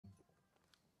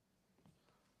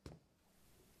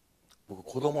僕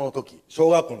子供の時、小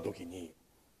学校の時に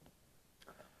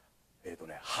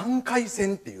阪海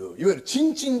線っていういわゆるチ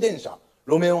ンチン電車、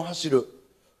路面を走る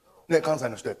ね、関西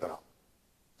の人やったら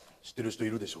知ってる人い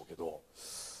るでしょうけど、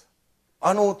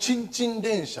チンチン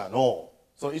電車の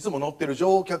いつも乗ってる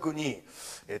乗客に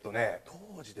当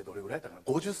時でどれぐらいだったか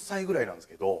な、50歳ぐらいなんです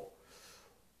けど、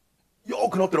よ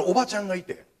く乗ってるおばちゃんがい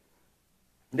て、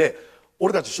で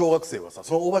俺たち小学生はさ、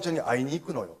そのおばちゃんに会いに行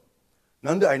くのよ。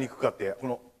なんで会いに行くかって、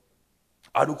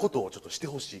あることをちょっとして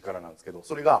ほしいからなんですけど、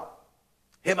それが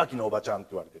辺巻のおばちゃんって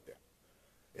言われてて、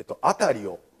あたり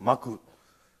を巻く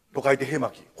と書いて辺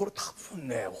巻。これ多分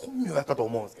ね本名やったと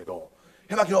思うんですけど、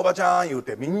辺巻のおばちゃん言う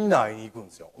てみんな会いに行くん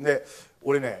ですよ。で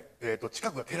俺ね、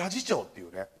近くが寺地町ってい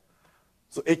うね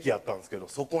駅やったんですけど、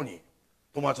そこに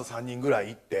友達と3人ぐらい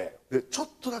行って、でちょっ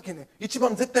とだけね、一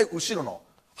番絶対後ろの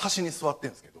端に座ってる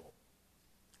んですけど、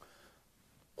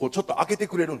こうちょっと開けて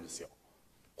くれるんですよ、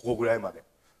ここぐらいまで。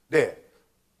で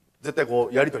絶対こ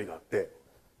うやり取りがあって、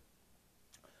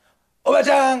おば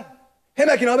ちゃん、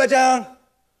辺巻のおばちゃん、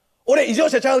俺異常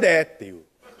者ちゃうでっていう。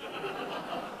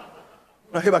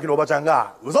辺巻のおばちゃん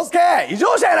が、嘘つけ、異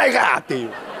常者やないかってい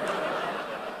う。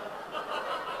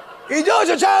異常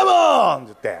者ちゃうも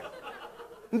んって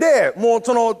言って、でもう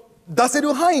出せ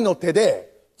る範囲の手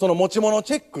で持ち物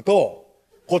チェックと、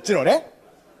こっちのね、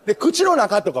で口の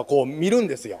中とかこう見るん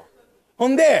ですよ。ほ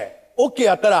んで OK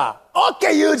やったら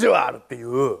OK ユージュアルってい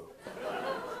う、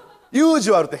ユー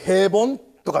ジュアルって平凡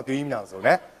とかっていう意味なんですよ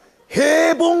ね。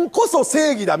平凡こそ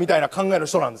正義だみたいな考えの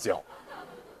人なんですよ。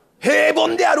平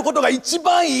凡であることが一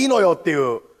番いいのよってい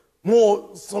う、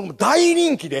もう大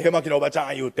人気で辺巻のおばち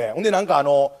ゃん言うて、ほんでなんか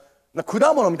果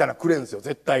物みたいなのくれるんですよ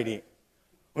絶対に。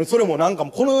それもなんか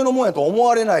もうこの世のもんやと思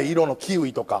われない色のキウ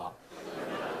イとか、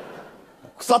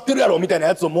腐ってるやろみたいな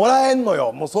やつをもらえんの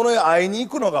よ。もうそれ会いに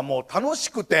行くのがもう楽し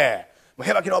くて、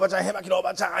辺巻のおばちゃん辺巻のお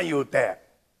ばちゃん言うて、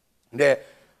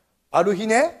である日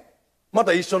ね、ま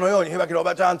た一緒のように辺巻のお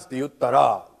ばちゃんって言った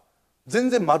ら、全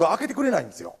然窓開けてくれないん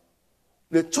ですよ。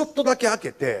でちょっとだけ開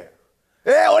けて、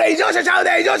俺異常者ちゃう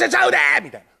で異常者ちゃうで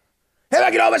みたいな、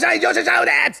辺巻のおばちゃん異常者ちゃう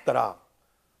でっつったら、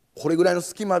これぐらいの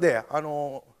隙間で平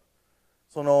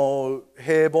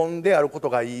凡であること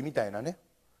がいいみたいなね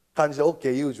感じで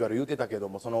OK ユージュアル言うてたけど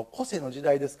も、個性の時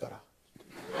代ですから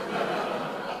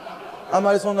あ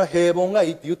まりそんな平凡がい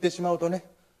いって言ってしまうとね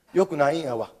よくないん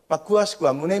やわ。詳しく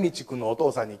は宗道くんのお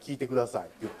父さんに聞いてくださいっ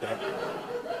て言って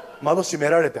窓閉め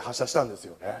られて発射したんです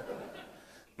よね。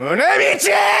宗道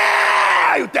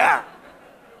言って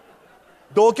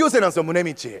同級生なんですよ宗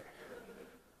道。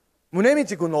宗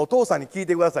道くんのお父さんに聞い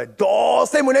てください。どう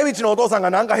せ宗道のお父さんが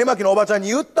なんか辺巻のおばちゃんに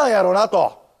言ったんやろな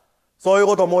と、そういう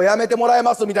こともうやめてもらえ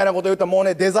ますみたいなこと言ったら、もう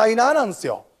ねデザイナーなんです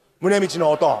よ宗道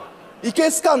のおとん。いけ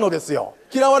すかんのですよ。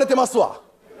嫌われてますわ。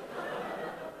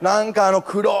なんか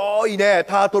黒いね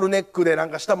タートルネックで、なん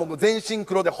か下も全身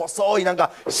黒で細いなん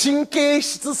か神経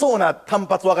質そうな短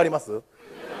髪、わかります？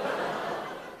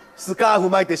スカーフ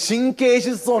巻いて神経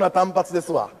質そうな短髪で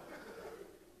すわ。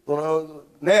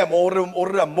ね、もう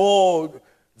俺らもう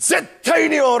絶対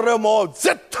に俺はもう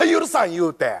絶対許さん言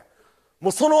うて、も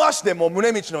うその足でもう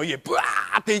宗道の家ブワ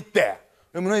ーって行って、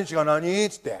宗道が何っ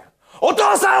つって「お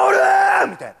父さんおる!」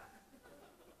みたい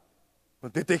な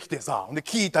出てきてさ、で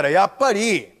聞いたらやっぱ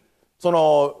り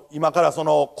今から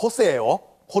個性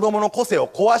を、子供の個性を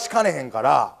壊しかねへんか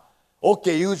ら、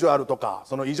 OK ユージュアルとか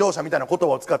異常者みたいな言葉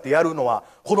を使ってやるのは、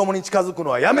子供に近づくの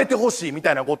はやめてほしいみ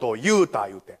たいなことを言うて、分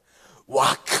か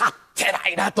ってな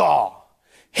いなと。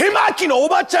辺巻のお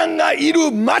ばちゃんがい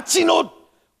る町の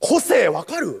個性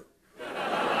分かる？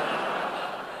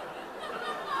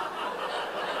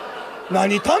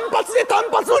何単発で単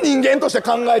発の人間として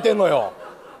考えてんのよ。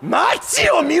町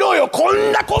を見ろよ、こ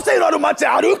んな個性のある町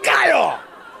あるかよ。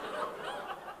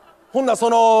ほんな宗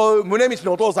道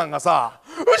のお父さんがさ「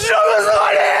うちの息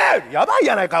子に!」やばい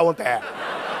やないか思って、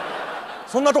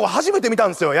そんなとこ初めて見たん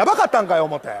ですよ。やばかったんかよ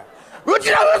思って、う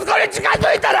ちの息子に近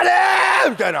づいたらね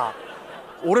みたいな。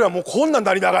俺らもうこんなん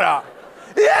なりながら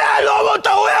「いや登っ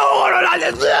た親心なんで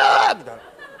す!」みたい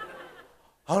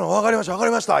な「分かりました分か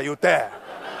りました」言うて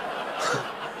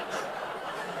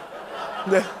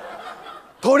で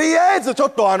とりあえずちょ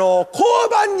っと交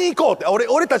番に行こうって、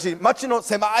俺たち町の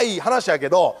狭い話やけ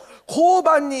ど、交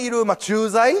番にいる駐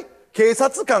在警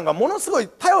察官がものすごい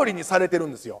頼りにされてる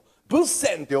んですよ。仏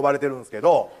仙って呼ばれてるんですけ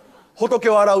ど、仏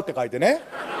を洗うって書いてね。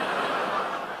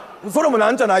それも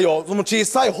なんじゃないよ、その小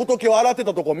さい仏を洗って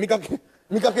たとこ見かけ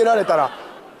られたら、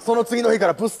その次の日か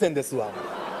ら仏仙ですわ。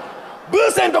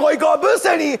仏仙とこ行こう、仏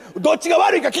仙にどっちが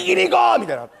悪いか聞きに行こうみ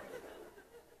たいな。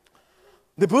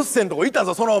で仏仙とこ行ったん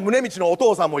ですよ。その宗道のお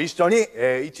父さんも一緒に、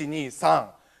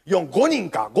12345人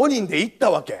か5人で行っ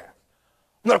たわけ。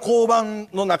なら交番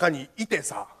の中にいて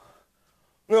さ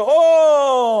「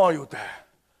おー」言うて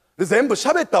で全部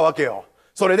喋ったわけよ。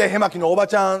それで辺巻のおば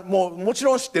ちゃんもち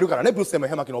ろん知ってるからね、ブッセンも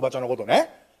辺巻のおばちゃんのこと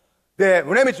ね。で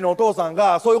宗道のお父さん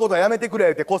がそういうことはやめてく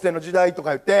れって、個性の時代とか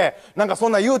言ってなんかそ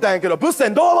んなん言うたんやけど、ブッセ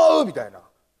ンどう思うみたいな。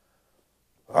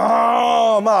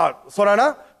まあそら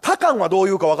な、タカンはどう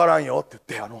言うかわからんよって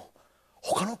言って、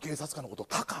他の警察官のことを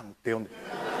タカンって呼んで、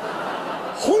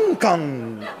本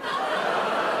官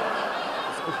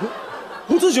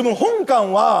普通自分本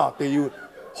官はっていう、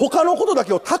他のことだ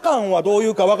けをタカンはどう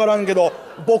言うかわからんけど、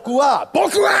僕は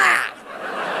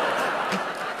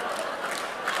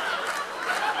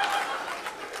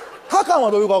タカン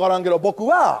はどう言うかわからんけど、僕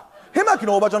は辺巻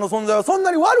のおばちゃんの存在はそん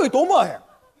なに悪いと思わへん。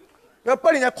やっ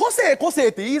ぱりね、個性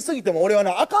って言い過ぎても俺は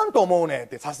ねあかんと思うねんっ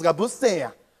て。さすがブッセン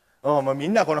や。もうみ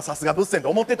んなこのさすがブッセンと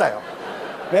思ってたよ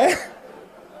ね。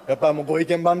やっぱもうご意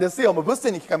見番ですよ。もうブッセ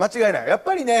ンに聞か間違いない。やっ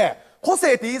ぱりね、個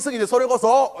性って言い過ぎて、それこ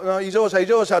そ異常者っ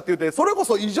て言って、それこ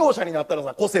そ異常者になったら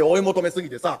さ、個性を追い求めすぎ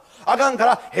てさあかんか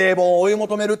ら、平凡を追い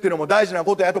求めるっていうのも大事な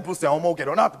ことやとブッセンは思うけ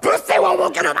どな。ブッセンは思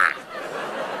うけどな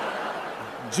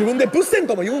自分でブッセン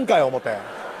とも言うんかよ思って、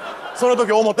その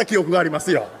時思った記憶がありま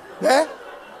すよね。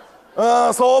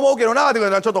そう思うけどなって言う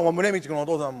から、ちょっともう宗道君のお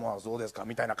父さんもそうですか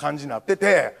みたいな感じになって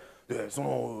て、でそ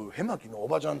の辺巻のお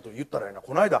ばちゃんと言ったらやな、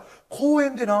この間公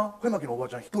園でな辺巻のおば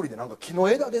ちゃん一人でなんか木の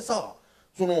枝でさ、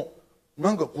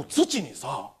なんかこう土に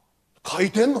さ書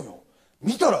いてんのよ。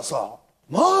見たらさ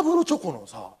マーブルチョコの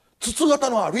さ筒型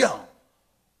のあるやん、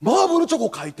マーブルチョ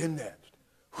コ書いてんねん。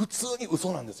普通に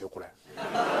嘘なんですよこれ。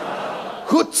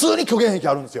普通に虚言癖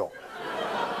あるんですよ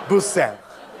ブッセン。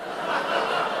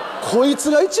こいつ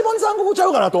が一番残酷ちゃ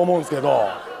うかなと思うんですけど、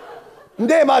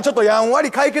でまあちょっとやんわ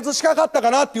り解決しかかった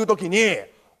かなっていう時に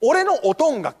俺のおと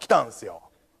んが来たんですよ。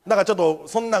だからちょっと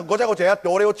そんなごちゃごちゃやって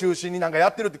俺を中心になんかや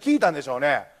ってるって聞いたんでしょう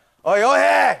ね。おい洋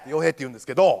平って言うんです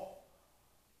けど、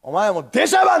お前も出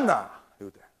しゃばんな言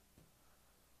うて、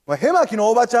辺巻の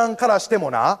おばちゃんからして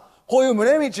もな、こういう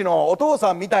宗道のお父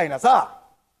さんみたいなさ、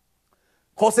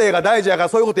個性が大事やから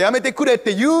そういうことやめてくれっ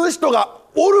て言う人が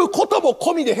おることも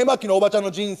込みで辺巻のおばちゃんの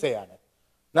人生やねん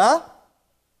な。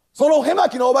その辺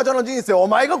巻のおばちゃんの人生をお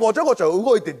前がごちゃごちゃ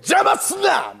動いて邪魔すん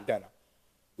なみたいな、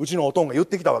うちのおとんが言っ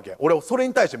てきたわけ。俺それ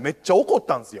に対してめっちゃ怒っ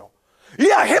たんですよ。い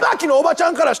や辺巻のおばちゃ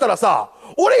んからしたらさ、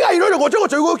俺がいろいろごちゃご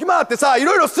ちゃ動き回ってさい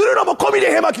ろいろするのも込みで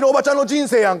辺巻のおばちゃんの人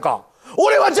生やんか。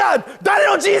俺はじゃあ誰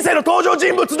の人生の登場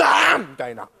人物だみた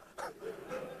いな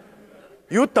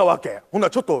言ったわけ。ほんな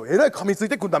らちょっとえらい噛みつい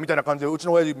てくんだみたいな感じで、うち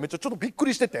の親父めっちゃちょっとびっく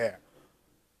りしてて、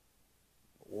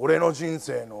俺の人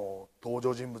生の登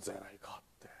場人物やないかっ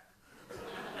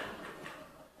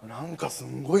て。なんかす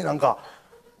んごいなんか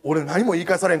俺何も言い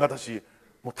返されんかったし、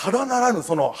もうただならぬ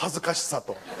その恥ずかしさ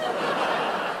と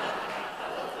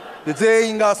で全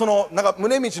員がなんか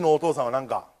宗道のお父さんはなん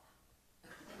か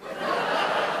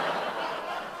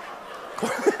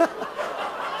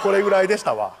これぐらいでし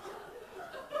たわ。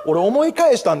俺思い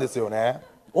返したんですよね。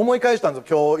思い返したんで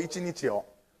すよ今日一日を。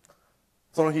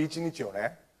その日一日を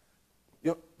ね、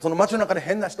その街の中で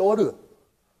変な人おる。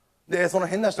でその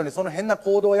変な人にその変な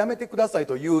行動をやめてください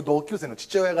という同級生の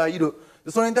父親がいる。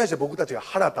でそれに対して僕たちが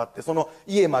腹立ってその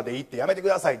家まで行ってやめてく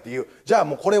ださいっていう、じゃあ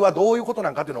もうこれはどういうこと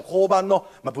なんかっていうのを交番の、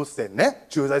ブッセンね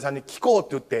駐在さんに聞こうって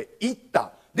言って行っ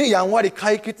た。でやんわり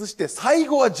解決して最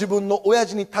後は自分の親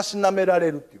父にたしなめら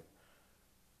れるっていう。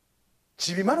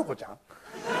ちびまる子ちゃん